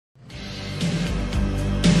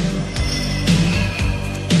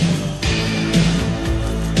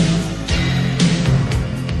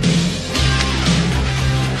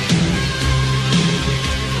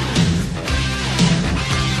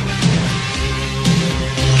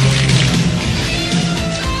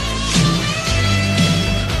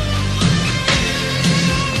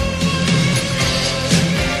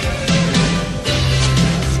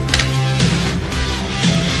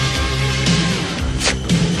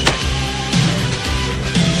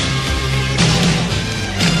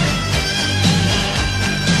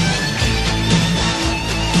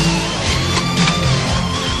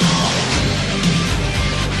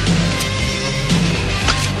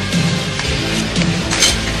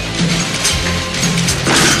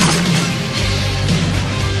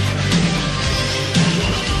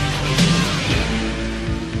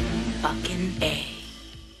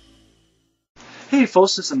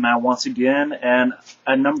Fosis and Matt once again, and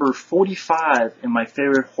at number 45 in my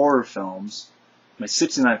favorite horror films, my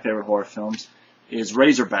 69 favorite horror films, is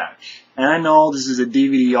Razorback. And I know this is a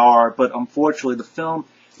DVD-R, but unfortunately the film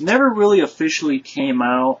never really officially came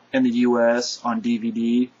out in the US on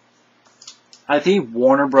DVD. I think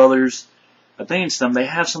Warner Brothers, I think it's them, they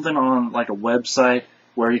have something on like a website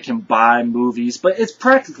where you can buy movies, but it's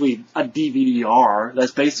practically a DVD-R.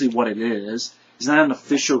 That's basically what it is. It's not an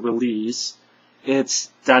official release.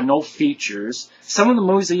 It's got no features. Some of the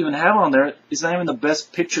movies they even have on there is not even the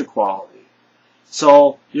best picture quality.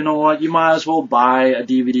 So, you know what, you might as well buy a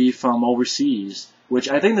DVD from overseas, which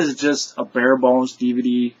I think this is just a bare bones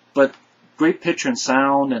DVD, but great picture and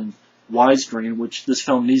sound and widescreen, which this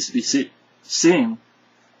film needs to be seeing.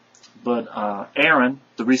 But Aaron,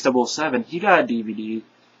 the Re-007, he got a DVD.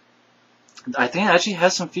 I think it actually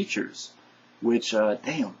has some features, which,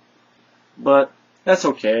 damn. But that's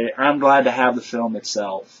okay. I'm glad to have the film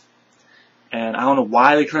itself. And I don't know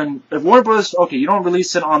why they couldn't... If Warner Bros., okay, you don't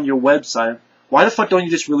release it on your website, why the fuck don't you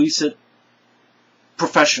just release it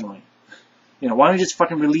professionally? You know, why don't you just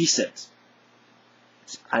fucking release it?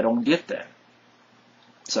 I don't get that.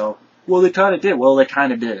 So, well, they kind of did. Well, they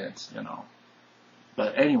kind of didn't, you know.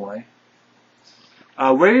 But anyway.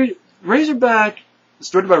 Razorback is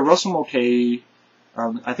directed by Russell Mulcahy.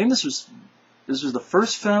 I think this was the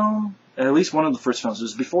first film, at least one of the first films. It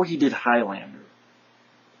was before he did Highlander.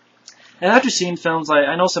 And after seeing films like,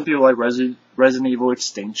 I know some people like Resident Evil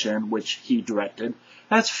Extinction, which he directed.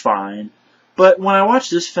 That's fine. But when I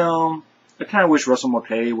watched this film, I kind of wish Russell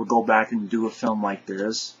Mulcahy would go back and do a film like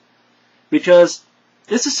this. Because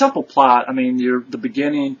it's a simple plot. I mean, the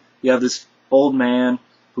beginning, you have this old man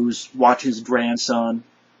who's watching his grandson,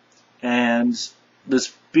 and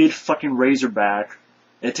this big fucking Razorback,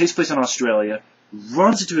 it takes place in Australia,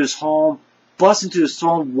 runs into his home, busts into his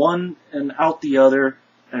home one and out the other,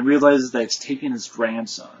 and realizes that it's taking his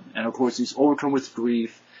grandson. And of course he's overcome with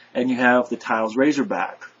grief, and you have the titles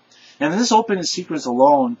Razorback. And in this opening sequence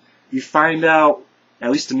alone, you find out, at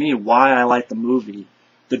least to me, why I like the movie.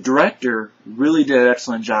 The director really did an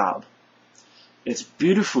excellent job. It's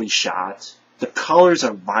beautifully shot. The colors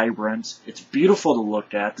are vibrant. It's beautiful to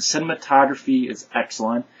look at. The cinematography is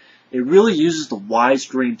excellent. It really uses the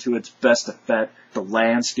widescreen to its best effect. The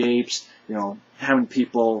landscapes, you know, having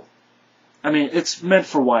people... I mean, it's meant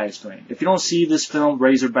for widescreen. If you don't see this film,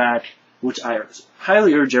 Razorback, which I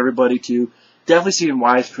highly urge everybody to, definitely see it in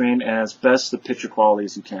widescreen and as best the picture quality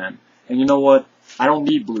as you can. And you know what? I don't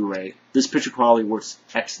need Blu-ray. This picture quality works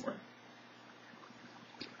excellent.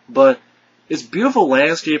 But it's beautiful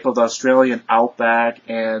landscape of the Australian outback,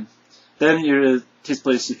 and then it takes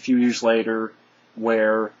place a few years later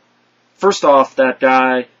where, first off, that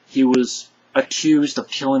guy, he was accused of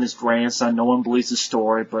killing his grandson. No one believes the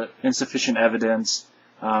story, but insufficient evidence.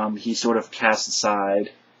 He sort of cast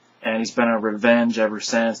aside, and he's been on revenge ever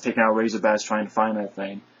since, taking out Razorbacks trying to find that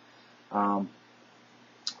thing.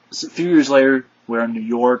 So a few years later, we're in New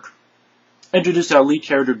York, introduced our lead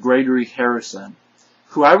character, Gregory Harrison,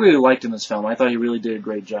 who I really liked in this film. I thought he really did a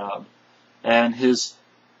great job. And his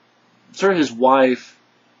wife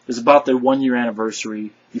is about their 1-year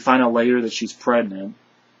anniversary. You find out later that she's pregnant.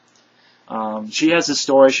 She has a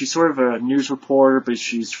story. She's sort of a news reporter, but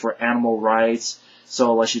she's for animal rights.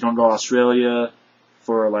 So, like, she's going to go to Australia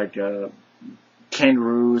for, like,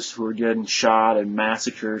 kangaroos who are getting shot and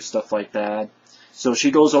massacred, stuff like that. So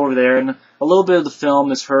she goes over there, and a little bit of the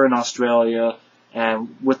film is her in Australia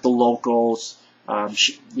and with the locals.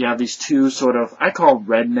 You have these two sort of, I call them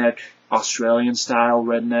redneck, Australian-style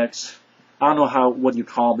rednecks. I don't know what you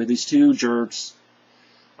call them, but these two jerks.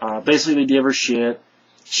 Basically, they give her shit.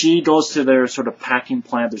 She goes to their sort of packing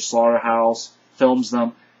plant, their slaughterhouse, films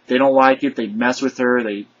them. They don't like it. They mess with her.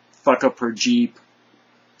 They fuck up her Jeep.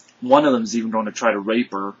 One of them is even going to try to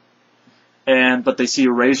rape her. But they see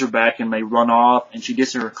a Razorback and they run off, and she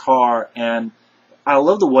gets in her car, and I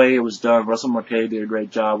love the way it was done. Russell Mulcahy did a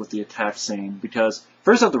great job with the attack scene, because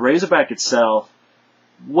first off, the Razorback itself,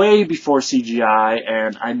 way before CGI,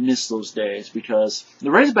 and I miss those days, because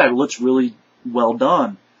the Razorback looks really well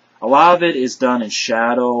done. A lot of it is done in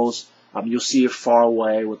shadows. You'll see it far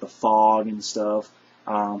away with the fog and stuff.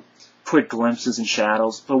 Quick glimpses and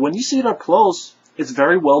shadows. But when you see it up close, it's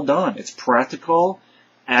very well done. It's practical,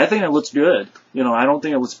 and I think it looks good. You know, I don't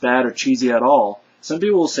think it looks bad or cheesy at all. Some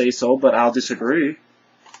people will say so, but I'll disagree.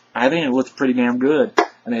 I think it looks pretty damn good.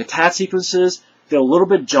 And the attack sequences, they're a little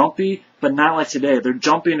bit jumpy, but not like today. They're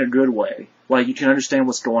jumpy in a good way. Like, you can understand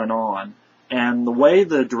what's going on. And the way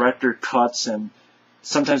the director cuts and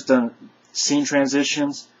sometimes done scene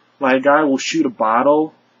transitions, like a guy will shoot a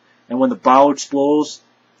bottle, and when the bottle explodes,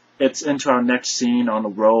 it's into our next scene on the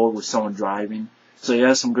road with someone driving. So he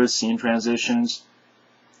has some good scene transitions.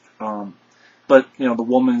 But, you know, the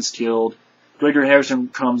woman's killed. Gregory Harrison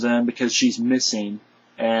comes in because she's missing,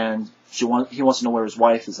 and he wants to know where his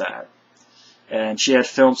wife is at. And she had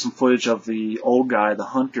filmed some footage of the old guy, the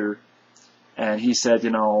hunter, and he said,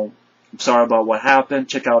 you know, I'm sorry about what happened.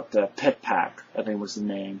 Check out the Pet Pack, I think was the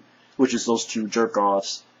name, which is those two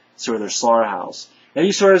jerk-offs, sort of their slaughterhouse. And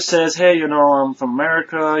he sort of says, hey, you know, I'm from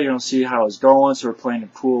America, you know, see how it's going, sort of playing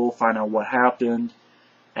it cool, find out what happened,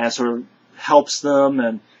 and sort of helps them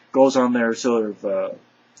and goes on their sort of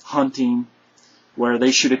hunting, where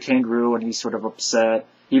they shoot a kangaroo and he's sort of upset.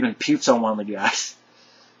 He even pukes on one of the guys.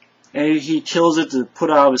 And he kills it to put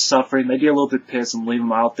out his suffering. They get a little bit pissed and leave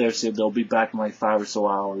him out there, say they'll be back in like 5 or so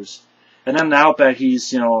hours. And then in the outback,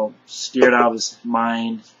 he's, you know, scared out of his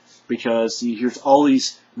mind because he hears all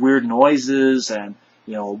these weird noises and,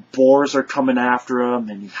 you know, boars are coming after him,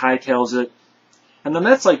 and he hightails it. And then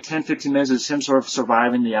that's like 10-15 minutes of him sort of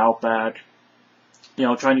surviving the outback, you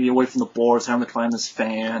know, trying to get away from the boars, having to climb this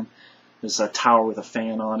fan, this tower with a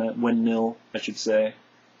fan on it, windmill, I should say.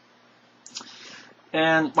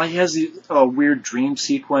 And like he has the weird dream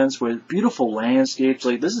sequence with beautiful landscapes.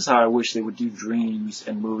 Like, this is how I wish they would do dreams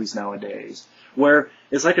in movies nowadays, where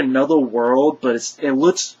it's like another world, but it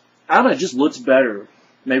looks, I don't know, it just looks better.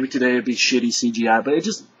 Maybe today it'd be shitty CGI, but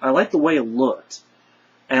I like the way it looked.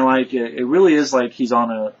 And like, it really is like he's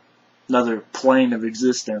on another plane of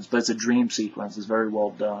existence, but it's a dream sequence. It's very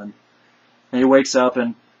well done. And he wakes up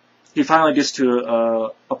and he finally gets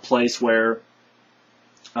to a place where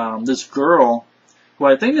this girl, who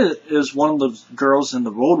I think is one of the girls in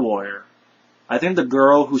The Road Warrior. I think the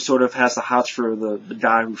girl who sort of has the hots for the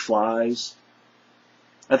guy who flies.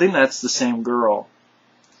 I think that's the same girl.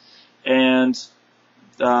 And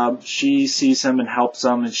she sees him and helps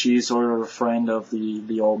him, and she's sort of a friend of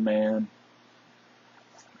the old man.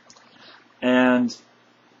 And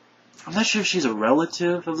I'm not sure if she's a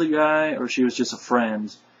relative of the guy or she was just a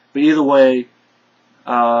friend. But either way,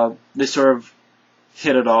 they sort of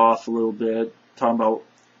hit it off a little bit, talking about,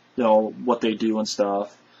 you know, what they do and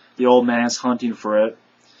stuff. The old man's hunting for it.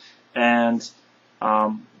 And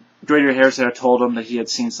Gregory Harrison had told him that he had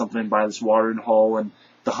seen something by this watering hole, and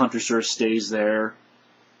the hunter sort of stays there.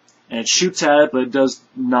 And it shoots at it, but it does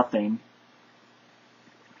nothing.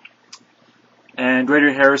 And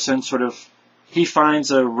Gregory Harrison sort of, he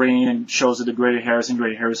finds a ring and shows it to Gregory Harrison.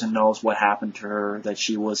 Gregory Harrison knows what happened to her, that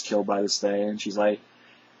she was killed by this thing. And she's like,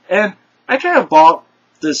 and I kind of bought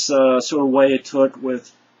this sort of way it took with,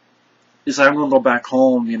 is I'm going to go back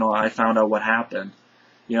home, you know, I found out what happened.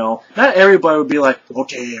 You know, not everybody would be like,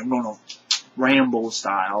 okay, I'm going to Rambo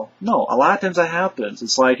style. No, a lot of times that happens.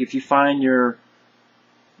 It's like if you find a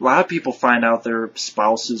lot of people find out their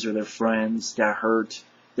spouses or their friends got hurt.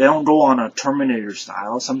 They don't go on a Terminator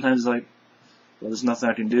style. Sometimes it's like, well, there's nothing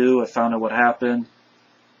I can do. I found out what happened.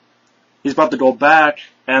 He's about to go back,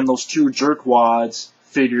 and those two jerkwads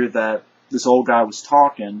figure that this old guy was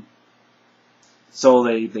talking. So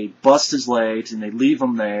they bust his legs, and they leave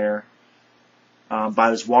him there by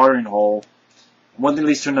this watering hole. One thing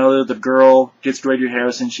leads to another. The girl gets Gregory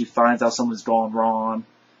Harrison. She finds out something's going wrong,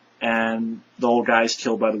 and the old guy's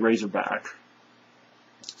killed by the Razorback.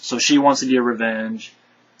 So she wants to get revenge,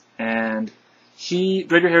 and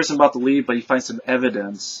Gregory Harrison about to leave, but he finds some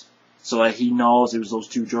evidence so that he knows it was those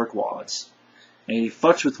two jerkwads. And he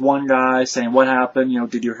fucks with one guy, saying, what happened? You know,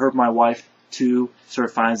 did you hurt my wife too? Sort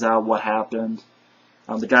of finds out what happened.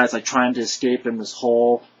 The guy's like trying to escape in this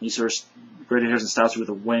hole. Gregory Harrison stops with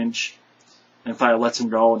a winch, and finally lets him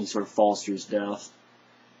go, and he sort of falls to his death.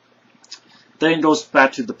 Then he goes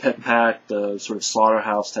back to the Pet Pack, the sort of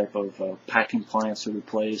slaughterhouse type of packing plant sort of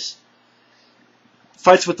place.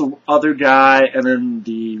 Fights with the other guy, and then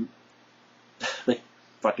the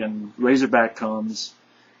fucking Razorback comes.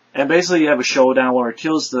 And basically you have a showdown where it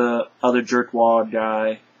kills the other jerkwad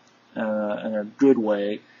guy in a good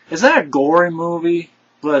way. It's not a gory movie,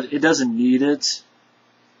 but it doesn't need it.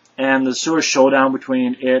 And the sort of showdown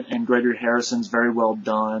between it and Gregory Harrison's very well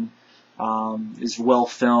done. Is well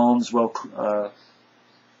filmed,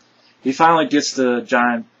 he finally gets the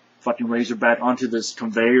giant fucking Razorback onto this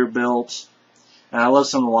conveyor belt. And I love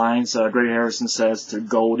some of the lines Gregory Harrison says to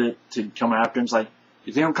goad it to come after him. It's like,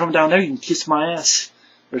 if you don't come down there, you can kiss my ass.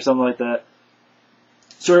 Or something like that.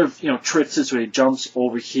 Sort of, you know, tricks it so he jumps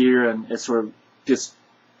over here and it sort of gets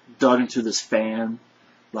dug into this fan.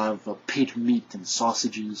 A lot of pig meat and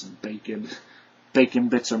sausages and bacon. Bacon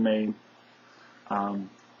bits are made. And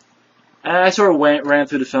I sort of ran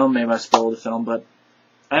through the film. Maybe I spoiled the film, but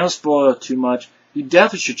I don't spoil it too much. You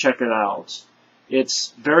definitely should check it out.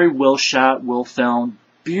 It's very well shot, well filmed,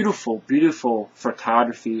 beautiful, beautiful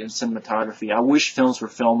photography and cinematography. I wish films were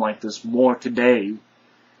filmed like this more today.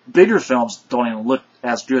 Bigger films don't even look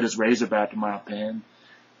as good as Razorback, in my opinion.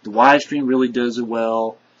 The widescreen really does it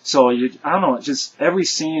well. So, I don't know, just every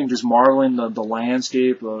scene, just marveling the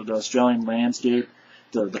landscape, or the Australian landscape,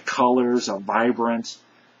 the colors are vibrant.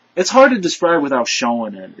 It's hard to describe without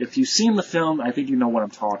showing it. If you've seen the film, I think you know what I'm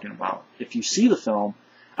talking about. If you see the film,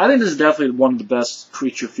 I think this is definitely one of the best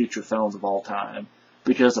creature feature films of all time.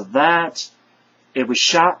 Because of that, it was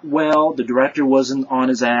shot well, the director wasn't on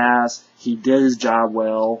his ass, he did his job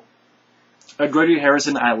well. Gregory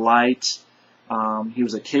Harrison I liked. He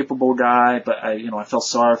was a capable guy, but I felt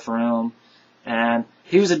sorry for him. And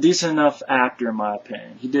he was a decent enough actor, in my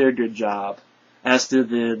opinion. He did a good job. As did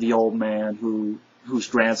the old man whose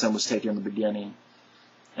grandson was taken in the beginning.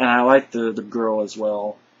 And I liked the girl as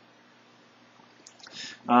well.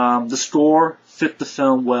 The score fit the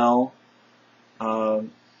film well.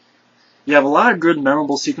 You have a lot of good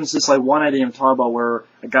memorable sequences, like one I didn't even talk about, where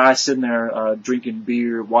a guy sitting there drinking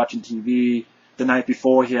beer, watching TV. The night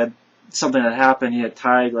before, he had something that happened. He had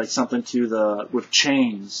tied like something to with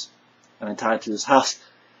chains, and then tied to his house.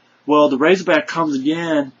 Well, the Razorback comes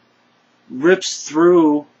again, rips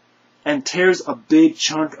through, and tears a big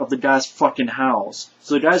chunk of the guy's fucking house.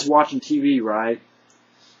 So the guy's watching TV, right?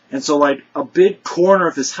 And so like a big corner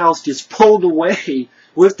of his house gets pulled away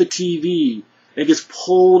with the TV. It gets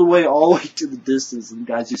pulled away all the way to the distance, and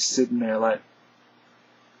the guy's just sitting there like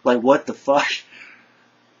what the fuck?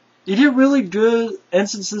 You get really good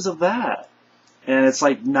instances of that. And it's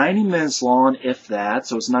like 90 minutes long, if that,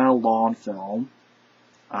 so it's not a long film.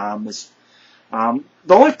 The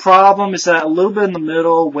only problem is that a little bit in the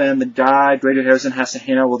middle, when the guy, Gregory Harrison, has to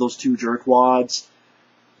hang out with those two jerkwads,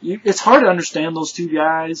 it's hard to understand those two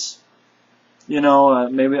guys. Maybe, I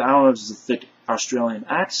don't know if it's a thick Australian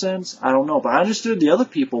accents, I don't know, but I understood the other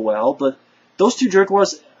people well, but those two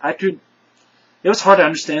jerkwads, it was hard to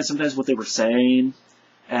understand sometimes what they were saying,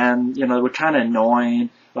 and, they were kind of annoying.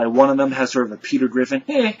 Like, one of them has sort of a Peter Griffin,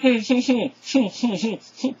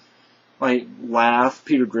 like, laugh,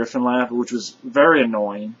 Peter Griffin laugh, which was very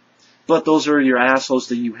annoying. But those are your assholes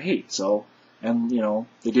that you hate, so, and,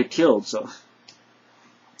 they get killed, so.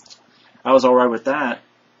 I was alright with that.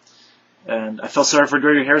 And I felt sorry for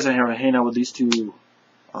Gregory Harrison here hanging out with these two,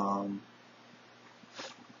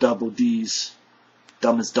 double D's,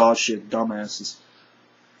 dumb as dog shit, dumbasses.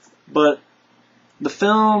 But the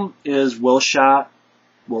film is well shot,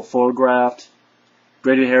 well photographed.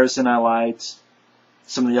 Gregory Harrison I liked.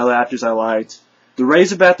 Some of the other actors I liked. The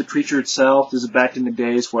Razorback, the creature itself, this is back in the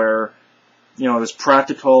days where, it was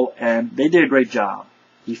practical, and they did a great job.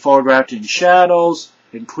 He photographed in shadows,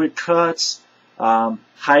 in quick cuts,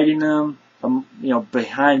 hiding them,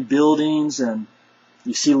 behind buildings, and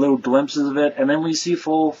you see little glimpses of it, and then when you see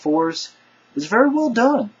full force, it's very well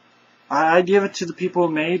done. I give it to the people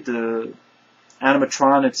who made the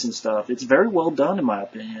animatronics and stuff. It's very well done, in my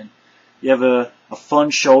opinion. You have a fun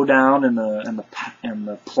showdown in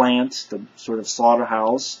the plant, the sort of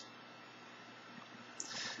slaughterhouse,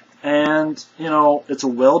 and it's a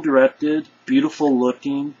well-directed,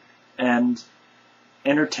 beautiful-looking, and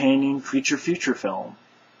entertaining creature feature film.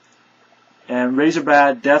 And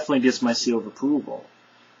Razorback definitely gets my seal of approval.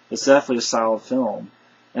 It's definitely a solid film.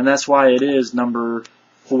 And that's why it is number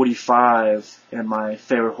 45 in my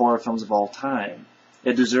favorite horror films of all time.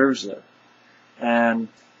 It deserves it. And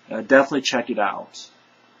definitely check it out.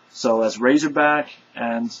 So that's Razorback,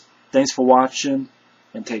 and thanks for watching,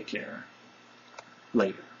 and take care.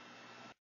 Later.